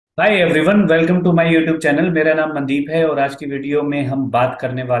Hi everyone, welcome to my YouTube channel. मेरा नाम मनदीप है और आज की वीडियो में हम बात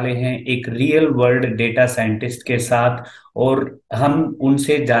करने वाले हैं एक रियल वर्ल्ड डेटा साइंटिस्ट के साथ। और हम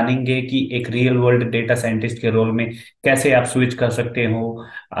उनसे जानेंगे कि एक रियल वर्ल्ड डेटा साइंटिस्ट के रोल में कैसे आप स्विच कर सकते हो।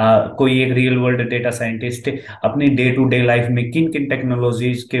 कोई एक रियल वर्ल्ड डेटा साइंटिस्ट अपनी डे टू डे लाइफ में किन किन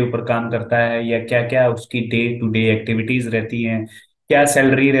टेक्नोलॉजीज के ऊपर काम करता है, या क्या क्या उसकी डे टू डे एक्टिविटीज रहती हैं, क्या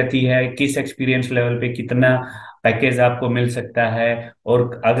सैलरी रहती है, किस एक्सपीरियंस लेवल पे कितना पैकेज आपको मिल सकता है।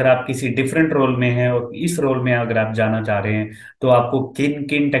 और अगर आप किसी डिफरेंट रोल में हैं और इस रोल में अगर आप जाना चाह रहे हैं तो आपको किन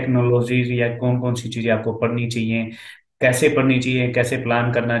किन टेक्नोलॉजीज या कौन कौन सी चीजें आपको पढ़नी चाहिए, कैसे पढ़नी चाहिए, कैसे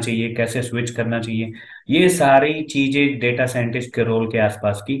प्लान करना चाहिए, कैसे स्विच करना चाहिए। ये सारी चीजें डेटा साइंटिस्ट के रोल के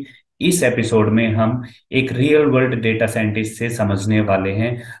आसपास की इस एपिसोड में हम एक रियल वर्ल्ड डेटा साइंटिस्ट से समझने वाले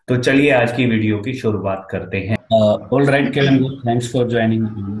हैं। तो चलिए आज की वीडियो की शुरुआत करते हैं। All right, Kiran, thanks for joining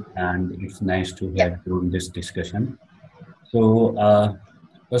in, and it's nice to Yeah. have you in this discussion. So,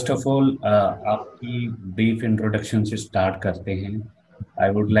 first of all, आपकी ब्रीफ इंट्रोडक्शन से स्टार्ट करते हैं। I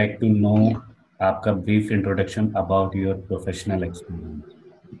would like to know Yeah. आपका brief introduction about your professional experience.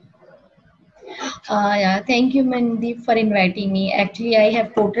 Yeah. Thank you, Mandeep, for inviting me. Actually, I have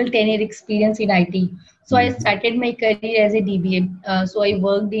total 10-year experience in IT. So I started my career as a DBA. So I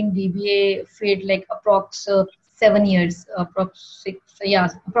worked in DBA field like approx 7 years, approx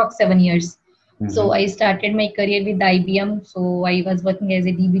 7 years. So I started my career with IBM. So I was working as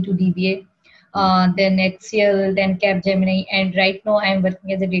a DB to DBA. Then Excel, then Capgemini, and right now I'm working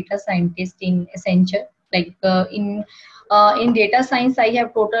as a data scientist in Accenture. Like in data science, I have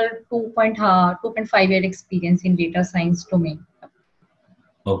total 2.5 year experience in data science domain.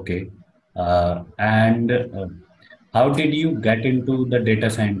 Okay. And how did you get into the data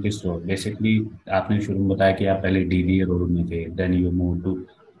scientist role? Basically आपने शुरू में बताया कि आप पहले dBA role में थे, then you move to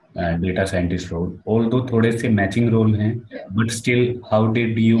data scientist role. Although थोड़े से मैचिंग रोल हैं, Yeah. But still how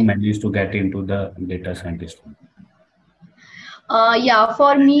did you manage to get into the data scientist? Yeah,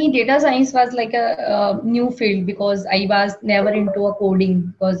 for me, data science was like a new field because I was never into a coding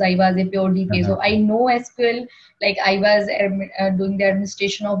because I was a pure DBA. So I know SQL, like I was doing the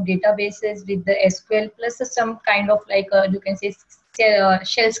administration of databases with the SQL plus some kind of like you can say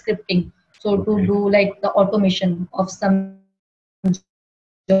shell scripting. So to okay. do like the automation of some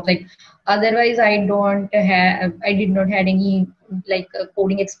job. Like otherwise, I did not had any like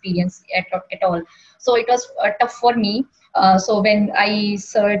coding experience at all. So it was tough for me. So when I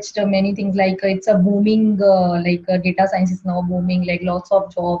searched many things, like it's a booming, data science is now booming, like lots of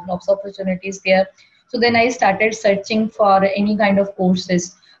jobs, lots of opportunities there. So then I started searching for any kind of courses.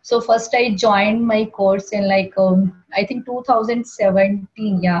 So first I joined my course in like I think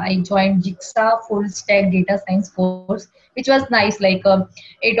 2017. Yeah, I joined Jigsaw full stack data science course, which was nice. Like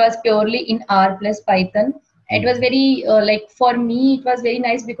it was purely in R plus Python. It was very like for me it was very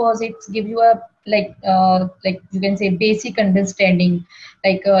nice because it gives you a like you can say basic understanding,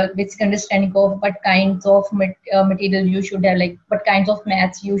 like basic understanding of what kinds of material you should have, like what kinds of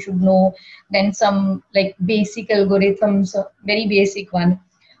maths you should know, then some like basic algorithms, very basic one.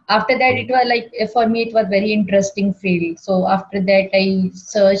 After that it was like for me it was very interesting field. So after that I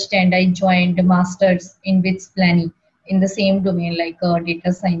searched and I joined masters in with planning in the same domain, like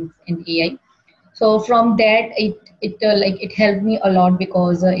data science and AI. So from that it helped me a lot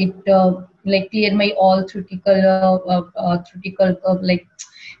because it like cleared my all theoretical like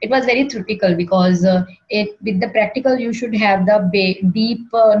it was very theoretical because it with the practical you should have the deep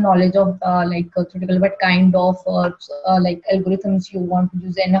knowledge of theoretical what kind of like algorithms you want to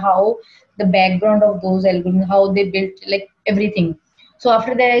use and how the background of those algorithms, how they built, like everything. So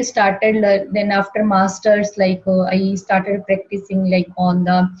after that I started then after masters, like I started practicing like on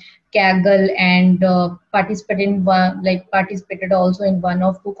the Kaggle and participated also in one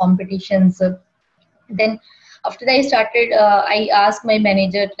of two competitions. Then after that I started I asked my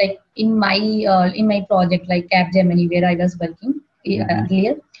manager, like in my project like Capgemini where I was working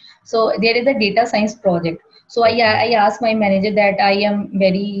earlier. So there is a data science project. So I asked my manager that I am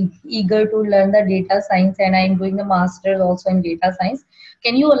very eager to learn the data science and I am doing the master's also in data science.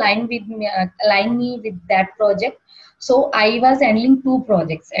 Can you align me with that project? So I was handling two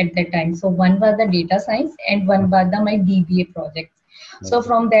projects at that time. So one was the data science and one was the my DBA project. So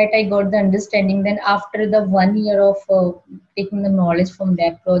from that I got the understanding. Then after the 1 year of taking the knowledge from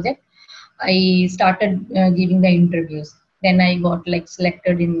that project, I started giving the interviews. Then I got like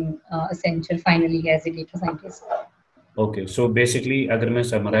selected in Accenture finally as a data scientist. Okay, so basically अगर मैं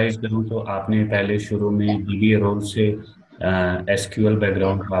summarise करूं तो आपने पहले शुरू Yeah. में dBA role से SQL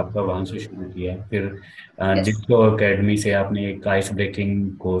background का आपका वहां से शुरू किया, फिर Yes. जिसको एकेडमी से आपने एक आइस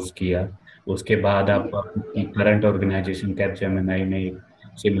ब्रेकिंग कोर्स किया। उसके बाद आप अपनी करंट ऑर्गेनाइजेशन कैपजेमिनी में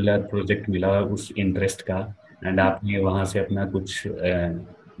सिमिलर प्रोजेक्ट मिला उस इंटरेस्ट का, एंड आपने वहाँ से अपना कुछ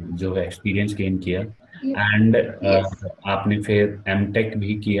जो है एक्सपीरियंस गेन किया, एंड Yes. आपने फिर एमटेक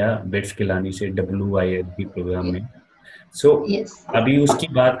भी किया बिट्स पिलानी से WILP प्रोग्राम में। सो Yes. अभी उसकी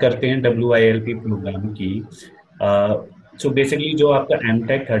बात करते हैं WILP प्रोग्राम की। सो बेसिकली जो आपका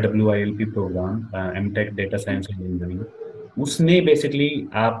एमटेक है WILP programme, MTech data science and engineering, उसने बेसिकली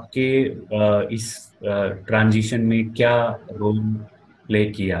आपके इस ट्रांजिशन में क्या रोल प्ले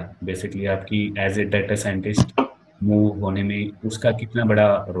किया, बेसिकली आपकी as a data scientist move होने में उसका कितना बड़ा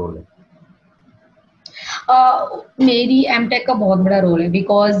रोल है? मेरी एमटेक का बहुत बड़ा रोल है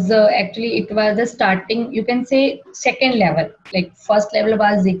because actually it was the starting you can say second level like first level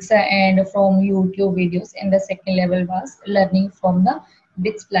was Diksha and from YouTube videos and the second level was learning from the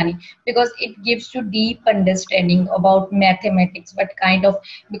bits planning because it gives you deep understanding about mathematics what kind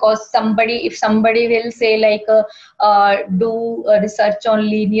of because somebody if somebody will say like do research on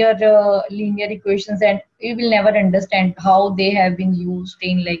linear equations and you will never understand how they have been used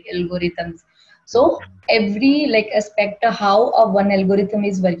in like algorithms so every like aspect of how a one algorithm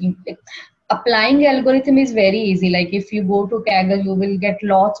is working like, applying algorithm is very easy like if you go to Kaggle you will get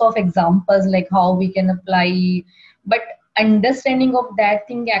lots of examples like how we can apply but understanding of that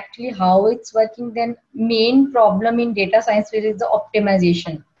thing actually how it's working then main problem in data science is the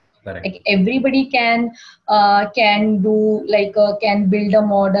optimization correct. like everybody can do like can build a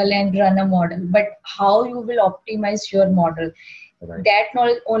model and run a model but how you will optimize your model right. that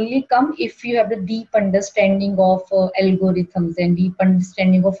knowledge only come if you have the deep understanding of algorithms and deep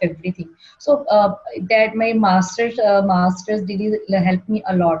understanding of everything so that my master's degree helped me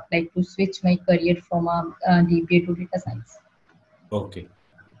a lot like to switch my career from DBA to data science. Okay.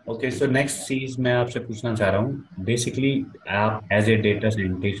 Okay, so next चीज मैं आपसे पूछना चाह रहा हूँ, basically आप as a data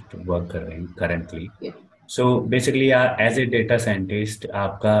scientist work कर रहे हैं currently. Yeah. So basically as a data scientist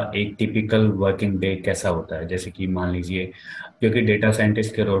आपका एक टिपिकल वर्किंग डे कैसा होता है? जैसे कि मान लीजिए, क्योंकि डेटा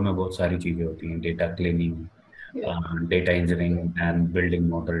साइंटिस्ट के रोल में बहुत सारी चीजें होती हैं, data cleaning, Yeah. Data engineering and building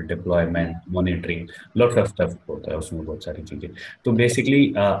model, deployment, monitoring, lots of stuff होता है उसमें, बहुत सारी चीजें। तो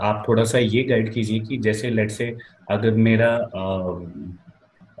बेसिकली आप थोड़ा सा ये गाइड कीजिए कि जैसे लेट से अगर मेरा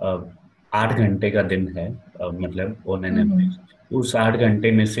 8 घंटे का दिन है, मतलब ऑन एन Mm-hmm. एवरेज, उस 8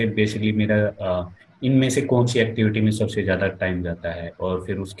 घंटे में से बेसिकली मेरा इनमें से कौन सी एक्टिविटी में सबसे ज्यादा टाइम जाता है, और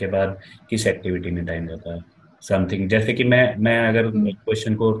फिर उसके बाद किस एक्टिविटी में टाइम जाता है? समथिंग जैसे कि मैं अगर Mm-hmm.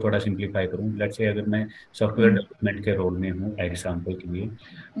 क्वेश्चन को थोड़ा सिंप्लीफाई करूं, लेट्स से अगर मैं सॉफ्टवेयर डेवलपमेंट के रोल में हूं एग्जांपल के लिए,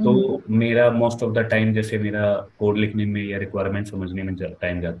 Mm-hmm. तो मेरा मोस्ट ऑफ द टाइम जैसे मेरा कोड लिखने में या रिक्वायरमेंट समझने में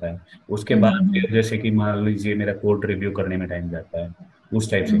टाइम जाता है। उसके बाद Mm-hmm. फिर जैसे कि मान लीजिए मेरा कोड रिव्यू करने में टाइम जाता है,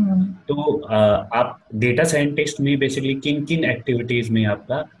 उस टाइप से। Mm-hmm. तो आप डेटा साइंटिस्ट में बेसिकली किन किन एक्टिविटीज में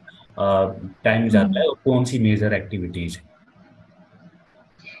आपका टाइम जाता Mm-hmm. है, और कौन सी मेजर एक्टिविटीज है?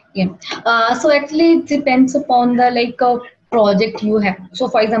 Yeah. So actually, it depends upon the like project you have. So,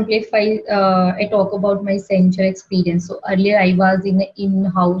 for example, if I talk about my Accenture experience. So earlier I was in a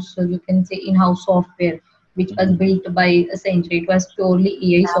in-house, so you can say in-house software, which was built by Accenture. It was purely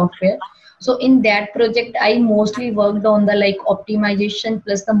AI software. So in that project, I mostly worked on the like optimization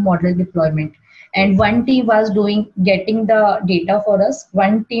plus the model deployment and one team was doing getting the data for us,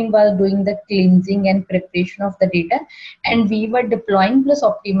 one team was doing the cleansing and preparation of the data, and we were deploying plus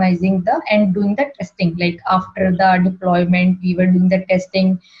optimizing the and doing the testing like after the deployment we were doing the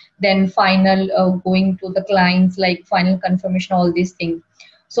testing then final going to the clients like final confirmation all these things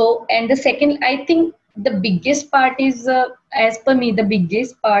so and the second I think the biggest part is as per me the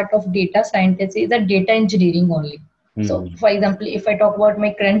biggest part of data scientist is the data engineering only so, hmm. for example, if I talk about my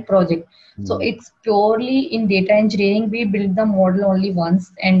current project, so hmm. it's purely in data engineering. We built the model only once,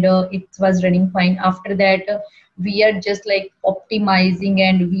 and it was running fine. After that, we are just like optimizing,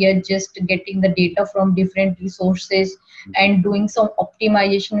 and we are just getting the data from different resources and doing some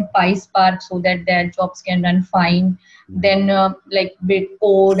optimization in PySpark so that their jobs can run fine. Then, like bit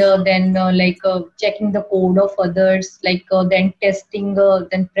code, then like checking the code of others, like then testing,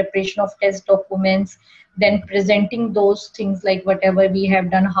 then preparation of test documents then presenting those things like whatever we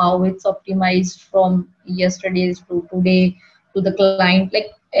have done how it's optimized from yesterday's to today to the client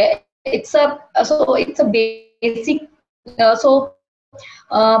like it's a basic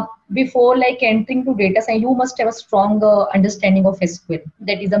before like entering to data science you must have a strong understanding of SQL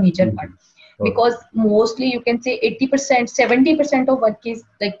that is a major part because okay. mostly you can say 80% 70% of work is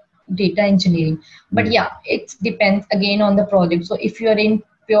like data engineering but hmm. yeah it depends again on the project so if you are in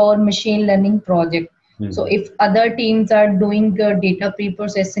pure machine learning project so hmm. if other teams are doing data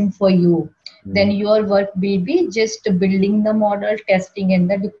pre-processing for you, then hmm. your work will be just building the model, testing, and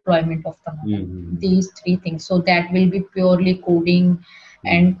the deployment of the model. Hmm. These three things. So that will be purely coding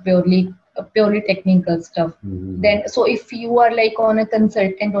mm, and purely technical stuff. mm, Then so if you are like on a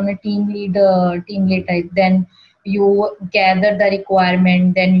consultant, on a team lead mm, type, then you gather the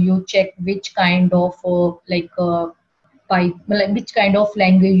requirement, then you check which kind of pipe, like which kind of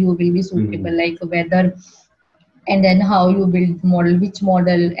language you will be suitable, mm. like whether, and then how you build model, which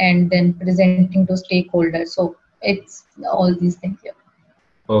model, and then presenting to stakeholders. So it's all these things. Yeah.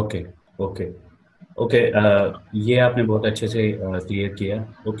 Okay, okay, okay. ये आपने बहुत अच्छे से clear किया।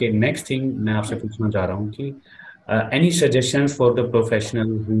 Okay, next thing मैं आपसे पूछना चाह रहा हूँ कि any suggestions for the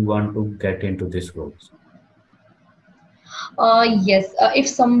professional who want to get into this roles? Yes, if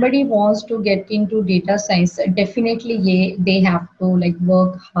somebody wants to get into data science, definitely they have to like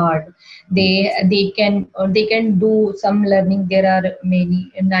work hard. They can do some learning. There are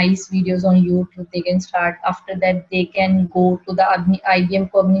many nice videos on YouTube. They can start. After that, they can go to the IBM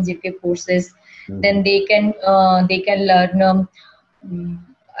cognitive courses. Then they can learn. Mm,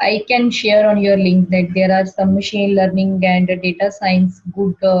 I can share on your link that there are some machine learning and data science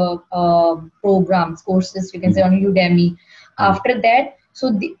good programs, courses you can say on Udemy. After that, so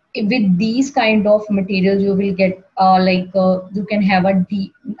with these kind of materials, you will get you can have a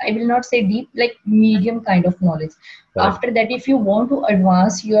deep, I will not say deep, like medium kind of knowledge. Correct. After that, if you want to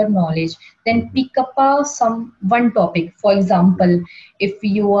advance your knowledge, then pick up some one topic. For example, if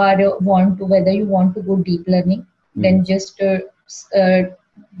you are want to, whether you want to go deep learning, then just uh,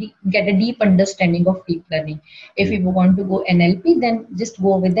 get a deep understanding of deep learning. If you want to go NLP, then just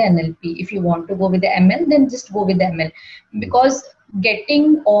go with the NLP. If you want to go with the ML, then just go with the ML. Because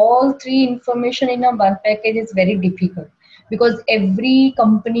getting all three information in a one package is very difficult, because every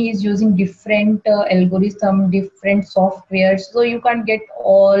company is using different algorithm, different software, so you can't get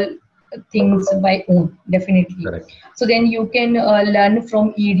all things by own, definitely. Correct. So then you can learn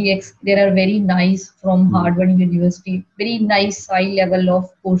from EDX. There are very nice from Harvard University, very nice high level of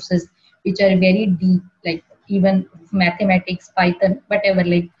courses which are very deep, like even mathematics, Python, whatever.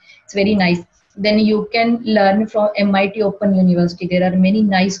 Like it's very nice. Then you can learn from MIT Open University. There are many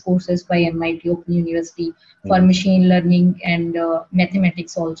nice courses by MIT Open University for machine learning and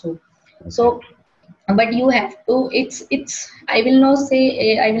mathematics also. Okay. So but you have to, it's I will not say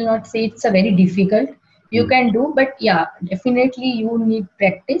it's a very difficult, you can do, but yeah, definitely you need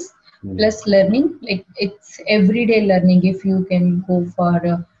practice plus learning. Like it's everyday learning. If you can go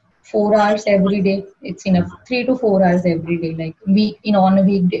for 4 hours every day, it's enough. 3 to 4 hours every day, like week in on a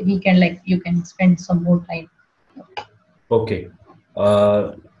weekend, like you can spend some more time. Okay.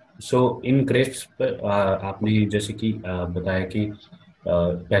 So in crisp आपने जैसे कि बताया कि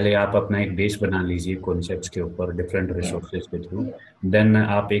पहले आप अपना एक base बना लीजिए कॉन्सेप्ट्स के ऊपर डिफरेंट Yeah, रिसोर्सेज के थ्रू। yeah, देन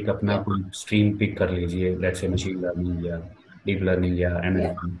आप एक अपना yeah, कोई स्ट्रीम पिक कर लीजिए, लेट्स से मशीन लर्निंग या डीप लर्निंग या yeah,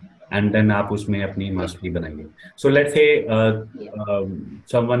 एनएलपी, एंड देन आप उसमें अपनी yeah, मास्टरी बनाइए। So let's say yeah.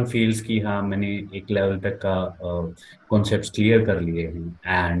 Someone feels कि हाँ मैंने एक लेवल तक का कॉन्सेप्ट्स क्लियर कर लिए हैं,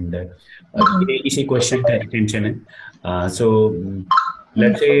 एंड Mm-hmm. ये इसी क्वेश्चन का इंटेंशन है। So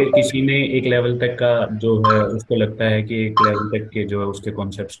let's say Mm-hmm. किसी ने एक लेवल तक का जो है उसको लगता है कि एक लेवल तक के जो है उसके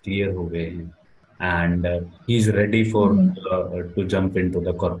कॉन्सेप्ट्स क्लियर हो गए हैं, and he is ready for Mm-hmm. To jump into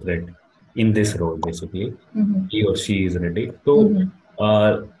the corporate in this role basically, Mm-hmm. ही और शी इज रेडी। तो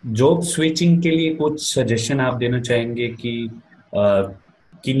Mm-hmm. जॉब स्विचिंग के लिए कुछ सजेशन आप देना चाहेंगे कि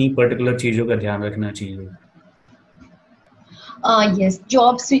किन्हीं पर्टिकुलर चीजों का ध्यान रखना चाहिए? Yes,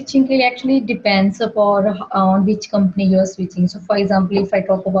 job switching actually depends upon on which company you are switching. So, for example, if I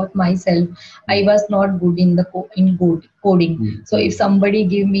talk about myself, I was not good in the coding. So, if somebody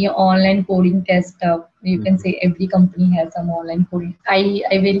give me an online coding test, you can say every company has some online coding.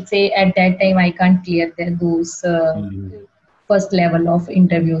 I will say at that time I can't clear those first level of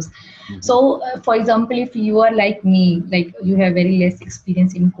interviews. So for example, if you are like me, like you have very less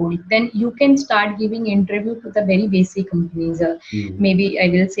experience in coding, then you can start giving interview to the very basic companies, maybe I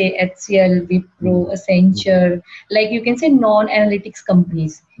will say HCL, Wipro, Accenture, like you can say non analytics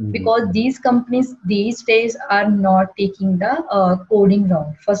companies, because these companies these days are not taking the coding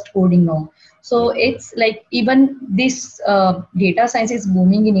round, first coding round. So it's like even this data science is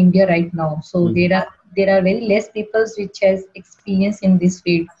booming in India right now. So there are very less people which has experience in this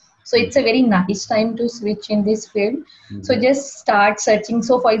field. So it's a very nice time to switch in this field. So just start searching.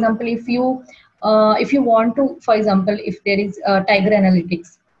 So for example, if you want to, for example, if there is Tiger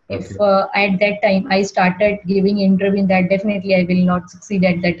Analytics, if okay. at that time I started giving interview in that, definitely I will not succeed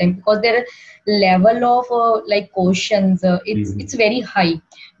at that time, because their level of like questions, it's very high,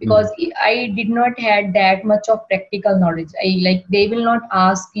 because I did not had that much of practical knowledge. I like they will not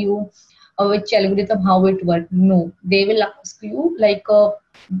ask you which algorithm how it works. No, they will ask you like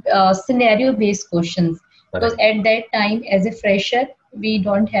scenario based questions, because correct. at that time as a fresher we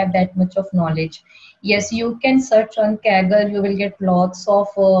don't have that much of knowledge. Yes, you can search on Kaggle, you will get lots of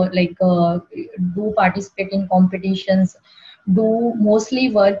do participate in competitions, do mostly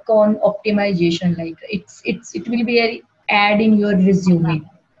work on optimization. Like it will be a add in your resume,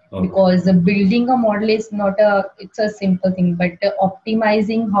 Okay. because building a model is not a it's a simple thing, but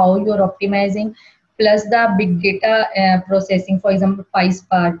optimizing how you're optimizing, plus the big data processing, for example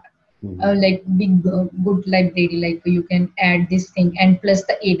PySpark, Mm-hmm. like big good library, like you can add this thing, and plus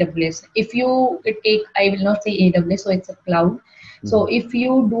the AWS. If you take, I will not say AWS, so it's a cloud. So Mm-hmm. if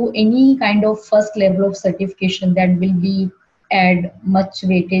you do any kind of first level of certification, that will be add much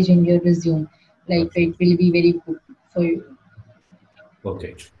weightage in your resume, like Okay. it will be very good for you.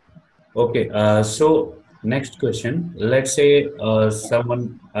 Okay. Okay so next question let's say someone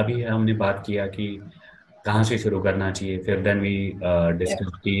अभी हमने बात किया कि कहाँ से शुरू करना चाहिए फिर देन वी Yeah,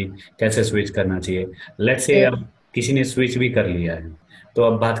 डिस्कस कि कैसे स्विच करना चाहिए लेट्स से yeah. अब किसी ने स्विच भी कर लिया है तो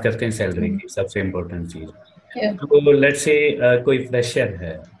अब बात करते हैं सैलरी Mm, की सबसे इम्पोर्टेंट चीज yeah. तो लेट्स से कोई फ्रेशर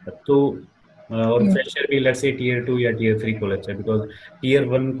है तो और Mm, फ्रेशर भी लेट्स से टीयर 2 या टीयर 3 कॉलेज है because tier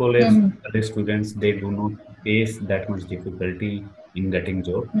 1 college mhm, students they do not face that much difficulty in getting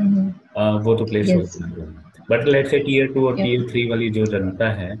job mhm. वो तो प्लेस हो Yes. जाते हैं बट लेट्स से टीयर 2 और Yeah. टीयर 3 वाली जो जनता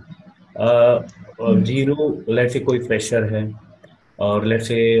है Mm, जीरो लेट्स से कोई फ्रेशर है और लेट्स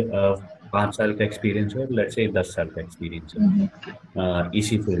से 5 साल का एक्सपीरियंस है लेट्स से 10 साल का एक्सपीरियंस है mhm.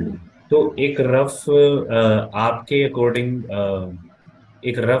 इसी फील्ड में तो एक रफ आपके अकॉर्डिंग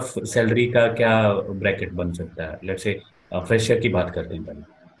एक रफ सैलरी का क्या ब्रैकेट बन सकता है लेट्स से फ्रेशर की बात करते हैं पहले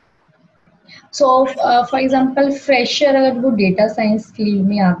सो फॉर एग्जांपल फ्रेशर अगर वो डेटा साइंस फील्ड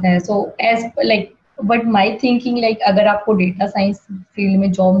में आता है, so as like but my thinking, like अगर आपको डेटा साइंस फील्ड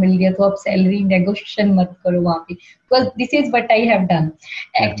में जॉब मिल गया तो आप सैलरी नेगोशिएशन मत करो वहाँ पे, because this is what I have done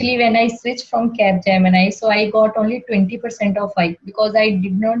hmm, actually when I switch from Capgemini. So I got only 20% of hike because I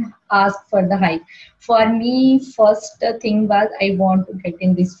did not ask for the hike. For me, first thing was I want to get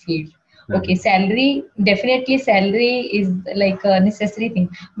in this field. Okay, hmm, salary, definitely salary is like a necessary thing,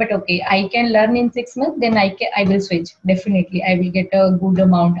 but okay, I can learn in 6 months, then I will switch. Definitely I will get a good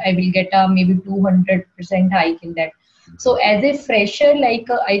amount, I will get a maybe 200% hike in that. So as a fresher,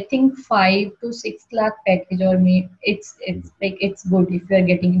 like I think 5 to 6 lakh package, or me, it's like it's good if you are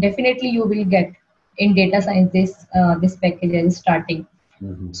getting. Definitely you will get in data science this package as starting.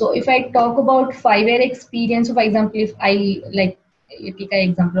 Hmm, So if I talk about 5 year experience, so for example, if I like, you take an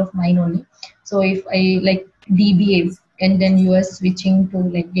example of mine only. So if I like DBA and then you are switching to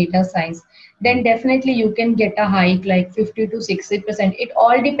like data science, then hmm, definitely you can get a hike like 50 to 60%. It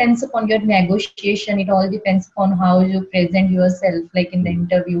all depends upon your negotiation. It all depends upon how you present yourself, like in the hmm,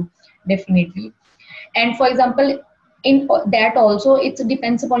 interview, definitely. And for example, in that also it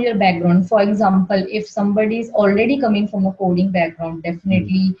depends upon your background. For example, if somebody is already coming from a coding background, hmm,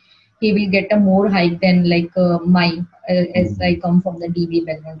 definitely he will get a more hike than like mine, as I hmm, come from the DB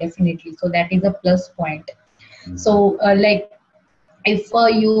background, definitely. So that is a plus point. Hmm, So like if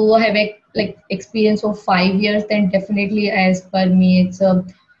you have a like experience of 5 years, then definitely as per me it's a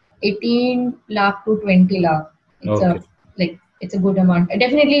 18 lakh to 20 lakh. It's okay a like it's a good amount.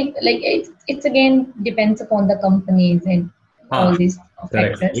 Definitely, like it's again depends upon the companies and हाँ all these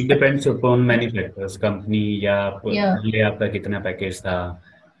correct factors. It But depends upon yeah, many factors company या yeah, पहले आपका कितना package था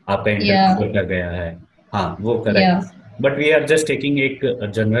आपका yeah, interview का गया है हाँ वो correct yeah, but we are just taking एक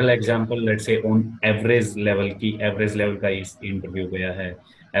general example let's say on average level की एवरेज लेवल का इस इंटरव्यू गया है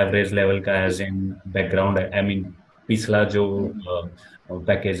एवरेज लेवल का एज इन बैकग्राउंड है आई मीन पिछला जो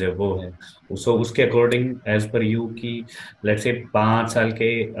पैकेज है वो है सो उसके अकॉर्डिंग एज पर यू की लेट्स से 5 साल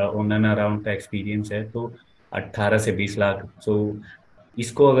के ऑन एंड अराउंड का एक्सपीरियंस है तो 18 से 20 लाख सो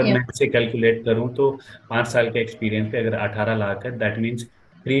इसको अगर yeah, मैं से कैलकुलेट करूं तो 5 साल के एक्सपीरियंस पे अगर 18 लाख है that means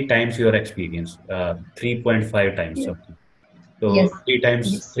 3 times your experience 3.5 times yeah, something तो yes,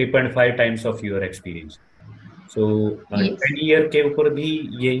 yes, 3.5 times of your experience so yes. 10 year के ऊपर भी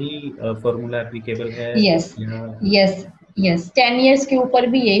यही फॉर्मूला एप्लीकेबल है यस, या यस, यस, 10 years के ऊपर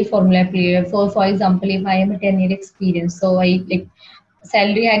भी यही फॉर्मूला अप्लाई है. For example, if I am 10 year experience, so I like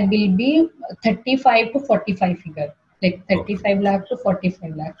salary hike will be 35 to 45 figure, like okay 35 lakh to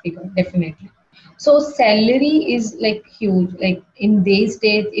 45 lakh figure, definitely. So salary is like huge, like in these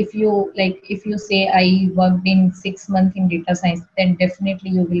days, if you like, if you say I worked in 6 months in data science, then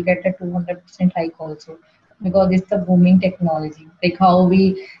definitely you will get a 200% hike also, because it's the booming technology, like how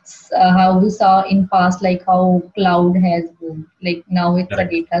we saw in past, like how cloud has boomed, like now it's a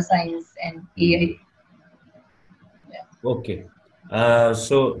correct data science and AI. Yeah. Okay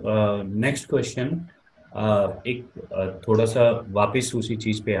so next question एक थोड़ा सा वापस उसी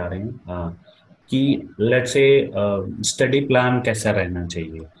चीज पे आ रहे हैं कि लेट्स से स्टडी प्लान कैसा रहना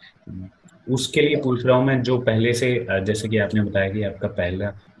चाहिए, उसके लिए पूछ रहा हूँ मैं। जो पहले से जैसे कि आपने बताया कि आपका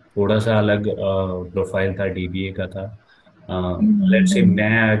पहला थोड़ा सा अलग प्रोफाइल था, डीबीए का था। लेट्स से हम्म,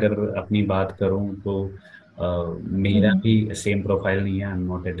 मैं अगर अपनी बात करूँ तो मेरा हम्म, भी सेम प्रोफाइल नहीं है, I am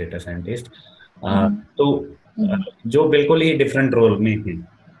not a data scientist. हम्म, तो अ, हम्म, जो बिल्कुल ही डिफरेंट रोल में है,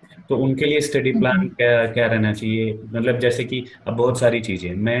 तो उनके लिए स्टडी हम्म, प्लान क्या क्या रहना चाहिए? मतलब जैसे कि अब बहुत सारी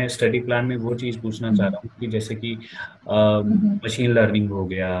चीजें, मैं स्टडी प्लान में वो चीज पूछना चाह हम्म, रहा हूँ कि जैसे कि हम्म, मशीन लर्निंग हो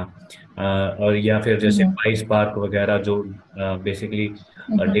गया, और या फिर जैसे हम्म, पाई स्पार्क वगैरह जो बेसिकली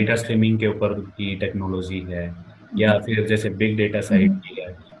हम्म, डेटा स्ट्रीमिंग के ऊपर की टेक्नोलॉजी है, या हम्म, फिर जैसे बिग डेटा साइट हम्म, की है,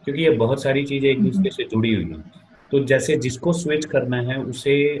 क्योंकि ये बहुत सारी चीजें एक हम्म, दूसरे से जुड़ी हुई हैं। तो जैसे जिसको स्विच करना है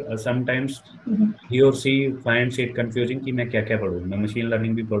उसे समटाइम्स हम्म, ही और सी फाइंड्स इट कंफ्यूजिंग कि मैं क्या क्या पढूं, मैं मशीन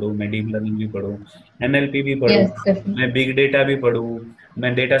लर्निंग भी पढूं, मैं डीप लर्निंग भी पढूं, एनएलपी भी पढूं, yes, definitely. मैं बिग डेटा भी पढूं,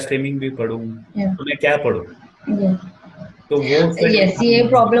 मैं डेटा स्ट्रीमिंग भी पढूं, Yeah, तो मैं क्या पढूं? yeah. तो वो फिर Yes, हम। ये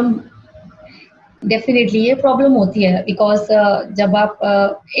प्रॉब्लम डेफिनेटली ये प्रॉब्लम होती है बिकॉज जब आप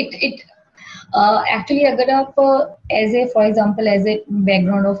इट इट actually अगर आप as A for example as a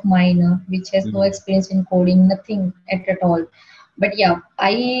background of mine which has no hmm, experience in coding nothing at all but yeah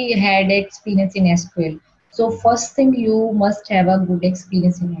I had experience in SQL so hmm, first thing you must have a good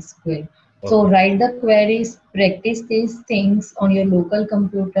experience in SQL so okay. write the queries practice these things on your local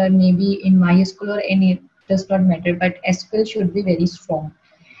computer maybe in MySQL or any does not matter but SQL should be very strong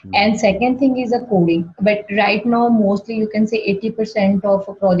hmm, and second thing is a coding. But right now, mostly you can say 80% of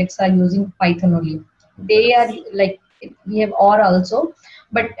projects are using Python only. They correct. are like we have R also,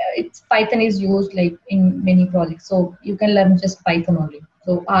 but it's Python is used like in many projects. So you can learn just Python only.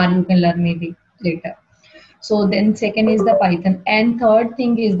 So R you can learn maybe later. So then second is the Python, and third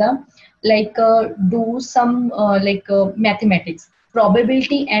thing is the like do some mathematics.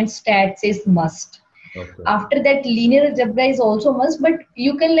 Probability and stats is must okay. after that linear algebra is also must but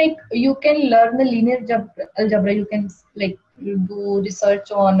you can learn the linear algebra you can like you do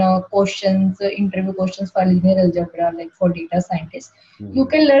research on questions interview questions for linear algebra like for data scientists you hmm,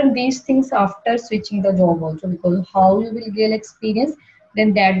 can learn these things after switching the job also because how you will gain experience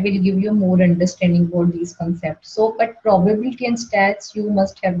then that will give you more understanding about these concepts so but probability and stats you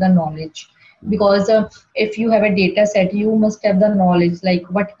must have the knowledge hmm, because if you have a data set you must have the knowledge like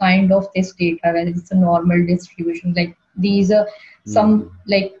what kind of this data whether it's a normal distribution like these are some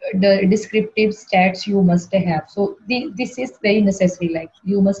hmm, like the descriptive stats you must have so this is very necessary like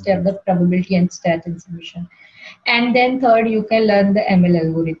you must have the probability and stat information and then third you can learn the ML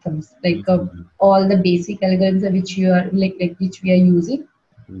algorithms like hmm, all the basic algorithms which you are like which we are using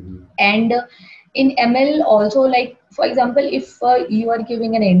hmm, and in ML also, like for example, if you are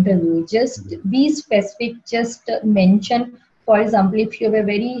giving an interview, just be specific. Just mention, for example, if you have a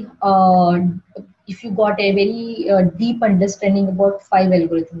very, if you got a very deep understanding about five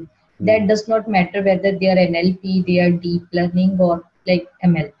algorithms, hmm, that does not matter whether they are NLP, they are deep learning, or like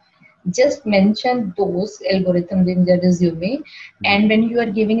ML just mention those algorithms in the resume hmm, and when you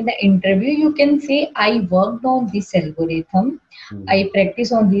are giving the interview you can say I worked on this algorithm I hmm,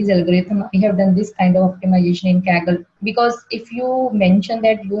 practice on these algorithm I have done this kind of optimization in Kaggle because if you mention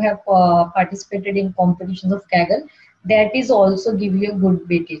that you have participated in competitions of Kaggle that is also give you a good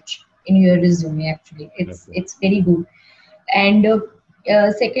weightage in your resume actually okay. it's very good and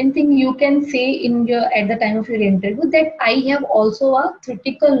second thing you can say in your at the time of your interview that I have also a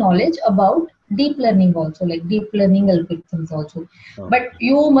critical knowledge about deep learning also like deep learning algorithms also but okay.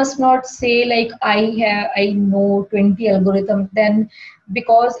 you must not say like I know 20 algorithms then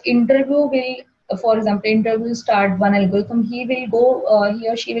because interview will for example interview start one algorithm he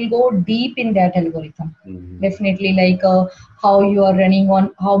or she will go deep in that algorithm hmm, definitely like how you are running on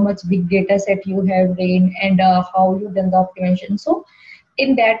how much big data set you have ran and how you done the optimization so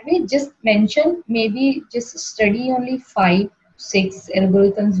in that way just mention maybe just study only 5 6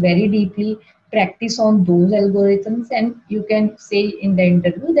 algorithms very deeply practice on those algorithms and you can say in the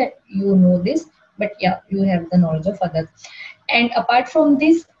interview that you know this but yeah you have the knowledge of others and apart from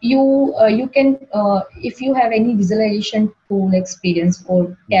this you can if you have any visualization tool experience or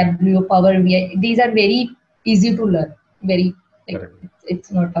hmm, Tableau Power BI these are very easy to learn very like correct.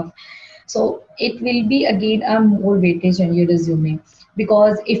 it's not tough so it will be again a more weightage on your resume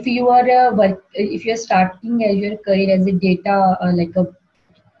because if you are if you are starting as your career as a data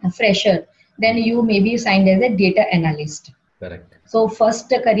a fresher then you may be assigned as a data analyst correct. so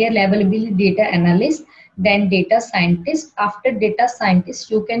first career level will be data analyst, then data scientist. After data scientist,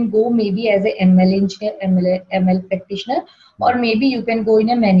 you can go maybe as a ML engineer, ML practitioner, or maybe you can go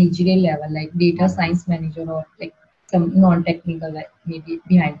in a managerial level like data science manager or like some non-technical like maybe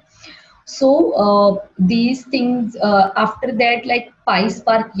behind. So these things after that, like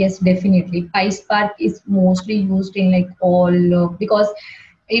PySpark, yes, definitely PySpark is mostly used in like all because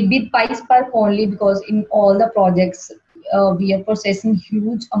with PySpark only, because in all the projects we are processing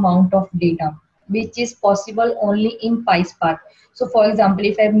huge amount of data, which is possible only in PySpark. So for example,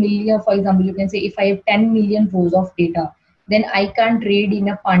 if I have million, for example, you can say if I have 10 million rows of data, then I can't read in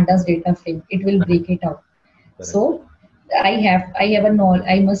a pandas data frame, it will Correct. break it out. Correct. So I have a knowledge,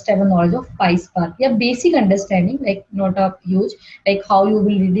 I must have a knowledge of PySpark. Yeah, basic understanding, like not a huge, like how you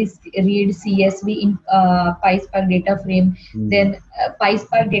will read CSV in PySpark data frame, Hmm. then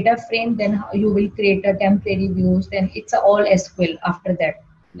PySpark data frame, then how you will create a temporary views, then it's a all SQL after that,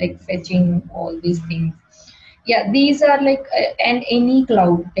 like Hmm. fetching all these things. Yeah, these are like and any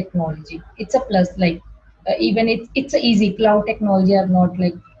cloud technology, it's a plus. Like even it's a easy, cloud technology are not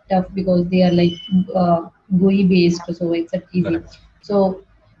like tough because they are like uh, GUI based, so it's a easy. Correct. So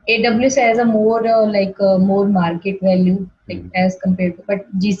AWS has a more more market value like Hmm. as compared to,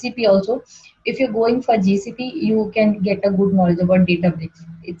 but GCP also, if you're going for GCP you can get a good knowledge about Databricks.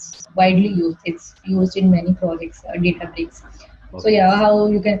 It's widely used, it's used in many projects, Databricks. So Okay. yeah, how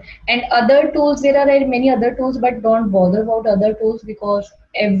you can, and other tools, there are many other tools, but don't bother about other tools because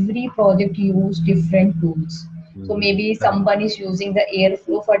every project use different tools. So Hmm. maybe Correct. someone is using the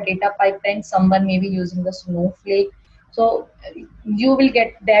Airflow for data pipeline, someone may be using the Snowflake. So you will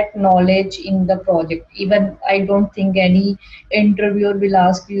get that knowledge in the project. Even I don't think any interviewer will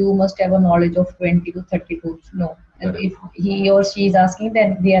ask you, you must have a knowledge of 20 to 30 tools. No. And Correct. if he or she is asking,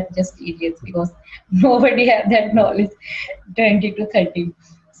 then they are just idiots because nobody have that knowledge 20 to 30.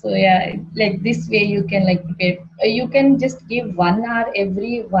 So yeah, like this way you can like prepare. You can just give 1 hour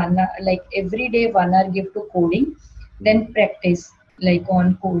every 1 hour, like every day 1 hour give to coding, Hmm. then practice like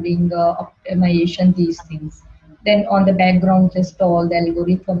on coding, optimization, these things. Then on the background, just all the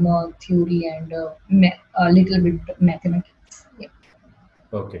algorithm theory and a little bit mathematics. Yeah.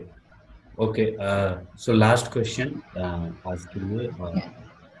 Okay. Okay. So last question आपके लिए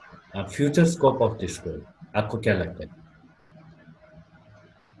Yeah. Future scope of this role आपको क्या लगता है?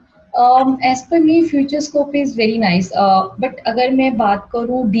 As per me future scope is very nice, but अगर मैं बात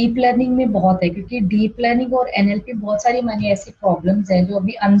करूँ डीप लर्निंग में बहुत है, क्योंकि डीप लर्निंग और एनएलपी बहुत सारी मानी ऐसी प्रॉब्लम्स हैं जो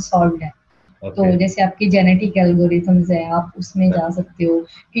अभी अनसॉल्व्ड है। तो ओके। जैसे आपकी जेनेटिक एल्गोरिथम्स है, आप उसमें जा सकते हो,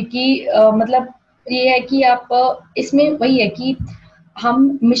 क्योंकि मतलब ये है कि आप इसमें वही है कि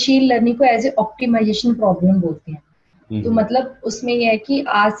हम मशीन लर्निंग को एज ए ऑप्टिमाइजेशन प्रॉब्लम बोलते हैं। तो हम्म। मतलब उसमें ये है कि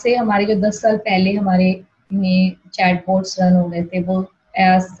आज से हमारे जो 10 साल पहले हमारे में चैटबॉट्स रन हो रहे थे, वो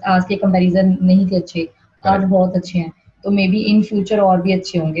आज के कंपैरिजन नहीं थे अच्छे, आज करेक्ट। बहुत अच्छे हैं। तो मे बी इन फ्यूचर और भी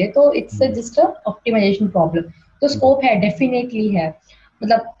अच्छे होंगे, तो it's hmm. Just a optimisation problem. तो हम्म। स्कोप है, डेफिनेटली है।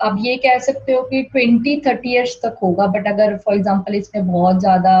 मतलब आप ये कह सकते हो कि 20-30 ईयर्स तक होगा, बट अगर फॉर एग्जाम्पल इसमें बहुत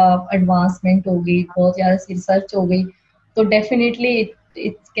ज़्यादा एडवांसमेंट हो गई, बहुत ज़्यादा रिसर्च हो गई, तो definitely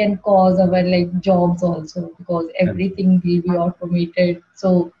it can cause our like jobs also, because correct. everything will be automated. So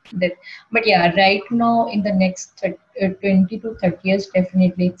that, but yeah, right now in the next 20 to 30 years,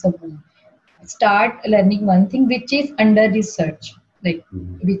 definitely it's a boom. Start learning one thing which is under research, like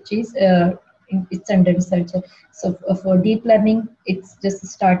hmm. which is it's under research. So for deep learning, it's just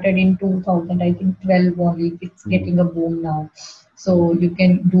started in 2000, I think 12 only. It's hmm. getting a boom now. Hmm. So you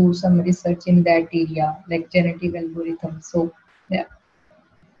can do some research in that area, like generative algorithms. So yeah.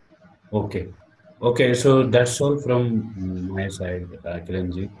 Okay. Okay. So that's all from my side,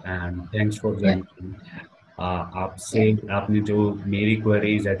 Kiranjit, and thanks for Yeah. joining. आपसे Yeah. आपने जो मेरी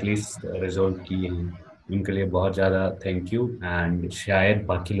queries at least resolve की हैं उनके लिए बहुत ज़्यादा थैंक यू, एंड शायद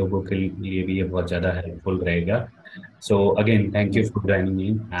बाकी लोगों के लिए भी ये बहुत ज़्यादा हेल्पफुल रहेगा. So again thank you for joining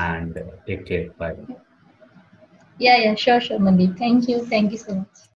in and take care. Bye. Yeah, yeah, sure, sure, Mandeep. Thank you. Thank you so much.